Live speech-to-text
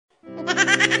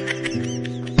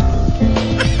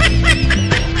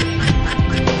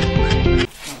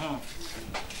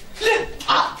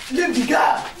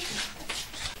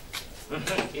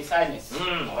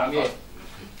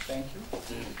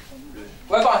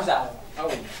am, sir.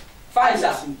 Fine,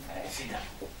 sir. Sit down.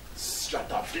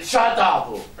 Shut up. Shut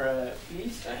up.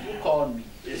 Please, you call me.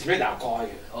 It's me that call you.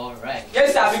 All right.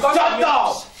 Yes, sir. Because shut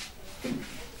up.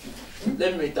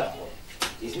 Let me talk.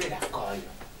 It's me that call you.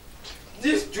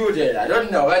 These children, I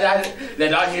don't know whether they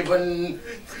don't even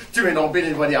doing no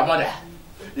business for their mother.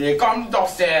 They come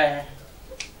upstairs.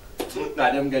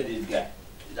 Now them get this guy.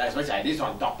 Especially this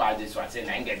one talk about this one saying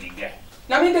I ain't get the guy.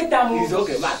 now me take time. It's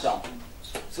okay, master.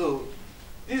 So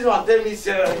this one tell me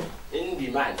sir in the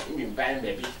man, in the buying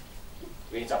baby.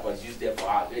 We supposed to use them for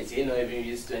us. Wait, you know even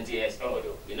use 20 years old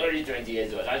though. You know reach 20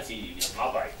 years old, that's it's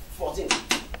not by 14.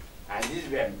 And this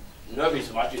them no be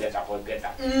so much that supposed get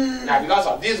that. Now because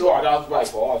of this one that's why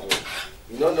for us.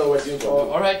 You don't know what you do.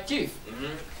 Alright, Chief.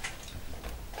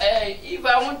 If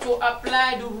I want to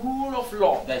apply the rule of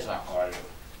law, That's what I call you.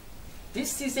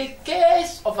 this is a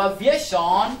case of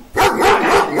aviation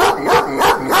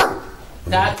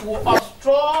that will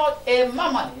obstruct a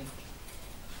mammoth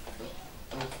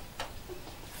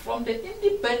from the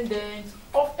independence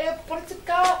of a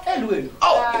political elway.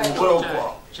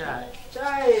 Oh, Chai.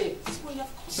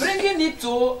 Bringing it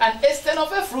to an extent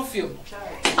of a fruitful.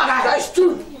 that's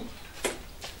true.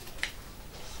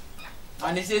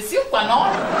 And it's a simple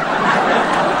no?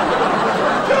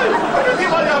 What do you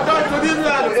think what you have done to this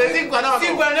man?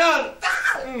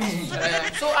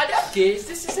 So at that case,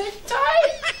 this is a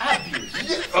child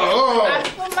abuse and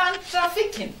human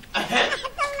trafficking.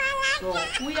 So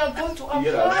we are going to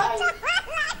apply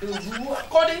the rule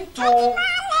according to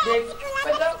the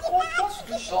Federal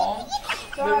Constitution,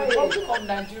 the Republic of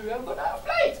Nigeria. We're going to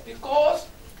apply it because.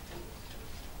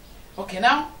 Okay,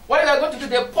 now what we are going to do,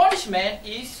 the punishment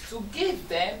is to give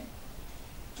them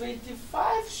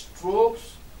 25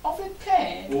 strokes of a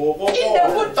cane in the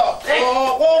buttock.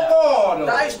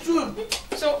 That is true.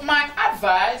 So my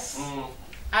advice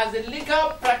as a legal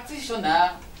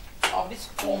practitioner of this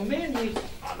community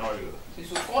I know you. is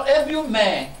to call every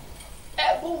man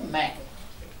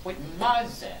with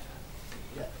muzzle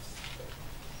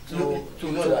to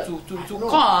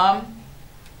come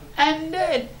and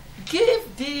then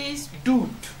give this dude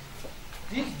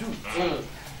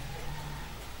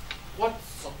what's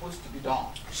supposed to be done.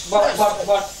 But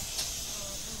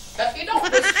You don't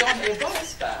question a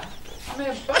barrister. I'm a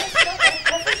barrister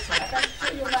professor. I can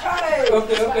tell you my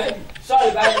okay.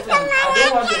 Sorry, barrister. I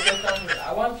don't want to question you. I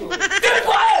want to. Keep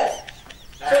quiet!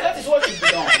 So that is what should be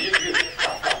done.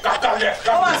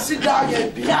 Come and sit down here.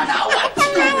 Piano.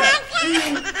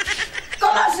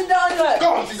 Come and sit down here.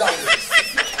 Go and sit down here.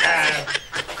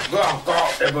 Go and call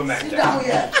Ebome. Sit down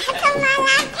here.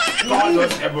 Call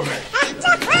those Ebome. Sit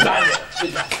down here.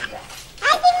 Sit down.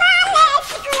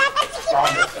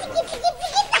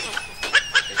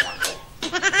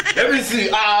 Let me see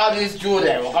how these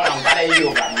children will come and carry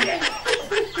you from here.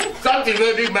 Something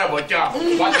very big man for job.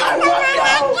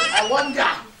 I wonder.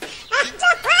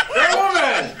 Hey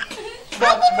woman!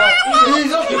 But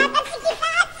He's okay.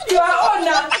 you are on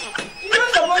now. You're not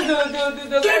supposed to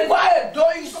Keep quiet!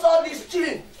 Don't you saw this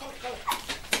chilling?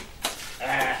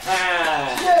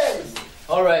 Yes.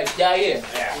 Alright, they are here.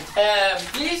 Yeah.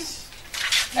 Please,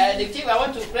 the chief, I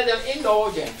want to play them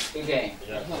indulgence again.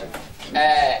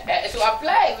 To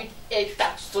apply with a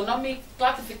taxonomic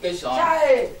classification,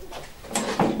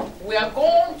 we are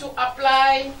going to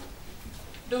apply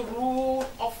the rule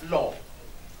of law.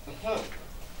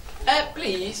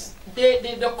 Please,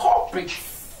 the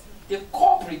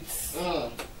culprits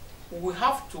will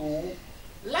have to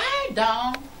lie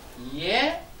down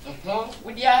here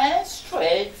with their hands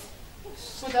straight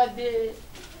so that the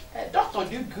Dr.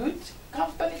 Do Good can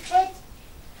penetrate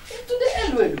into the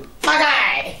elwelu.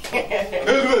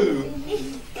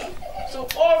 So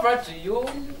over to you,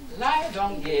 lie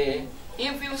down here.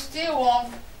 If you still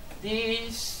want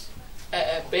this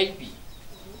baby,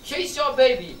 chase your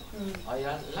baby. Oh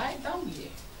yeah, lie down here.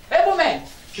 Hey woman,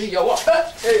 do your work.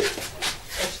 Hey.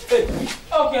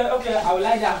 Okay, I will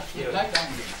lie down. You lie down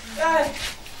here.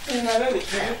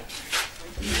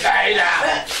 Lie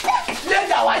down.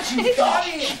 Let our chief talk.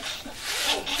 Hey,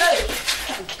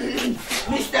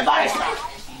 Mr. Barrister,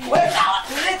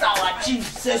 let our chief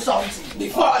say something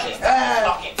before they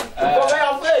okay.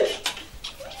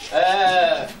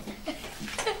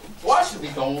 What should be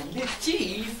done? The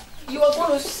chief, you are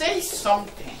going to say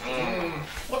something.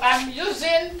 But I'm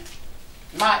using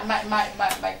my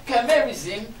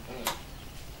chimerism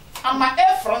and my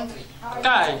effrontery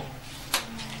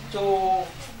to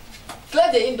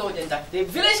clear the indulgence that the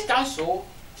village council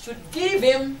should give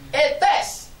him a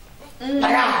test.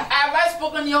 Have I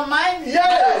spoken your mind?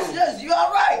 Yes, you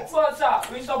are right. What's up?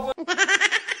 We supposed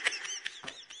Ha!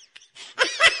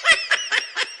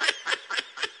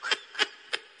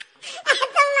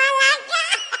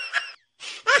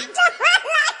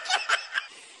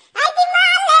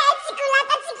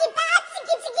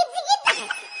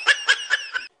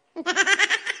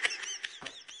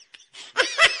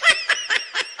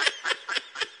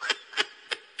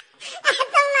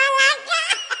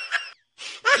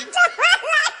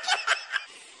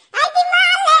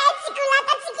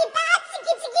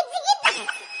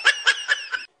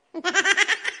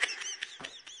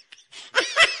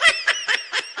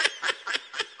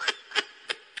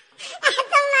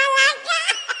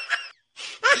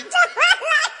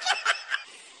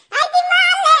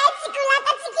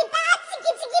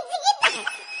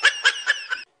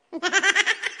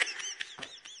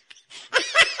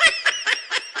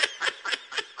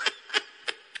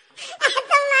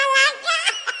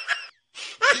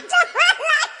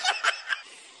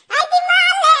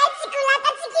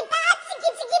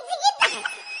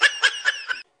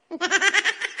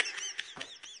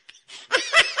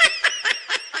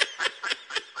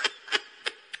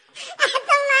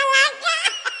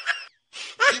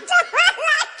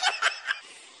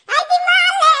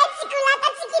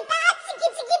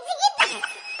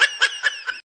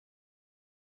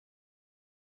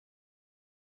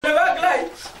 lie.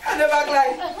 I never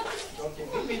lie. Okay,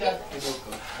 give me that table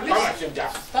cloth. Come and sit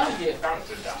down. Stand here. Come and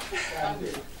sit down.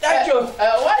 Thank you.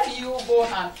 Why do you go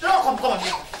and... No, come on.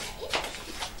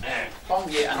 Come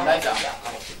here and lie down.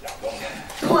 Come and sit down.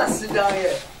 Come and sit down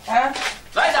here. Huh?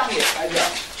 Lie down here. Lie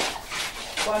down.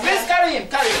 Please carry him,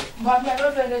 carry him. But I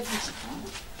don't let it.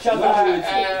 No,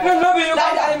 No, maybe you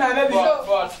can carry my baby.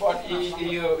 but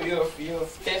you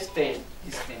tested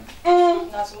this thing.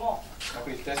 That's more.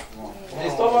 Okay, test more. The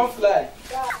stubborn fly.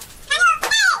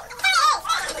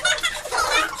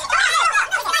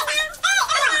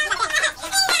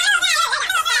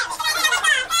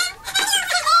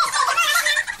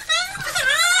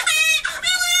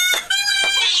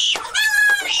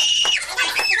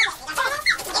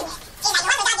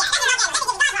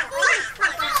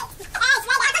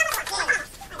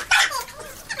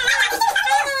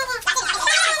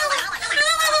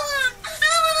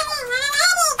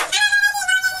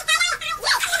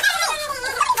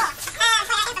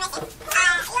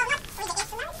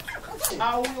 We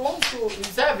want to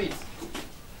reserve it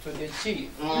to the chief.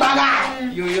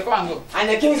 Baga! You come and go. And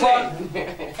the king's son.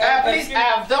 Please, I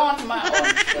have done my own.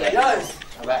 Yes.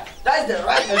 Bye. That's the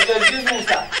right excuse me,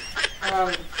 sir.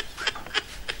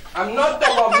 I'm not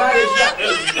talking of marriage yet.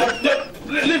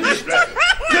 Leave this place.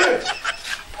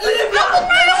 Leave now.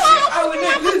 I will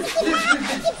leave.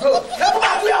 Go. Let's go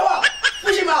back to your work.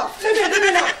 Push him out. Leave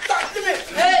me now. Leave me.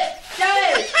 Hey,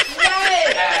 Jay.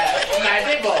 My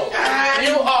people,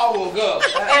 you all will go. You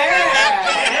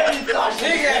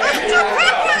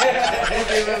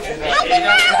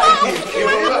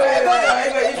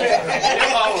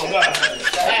all will go.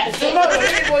 Tomorrow,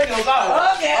 everybody will go.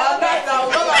 Okay.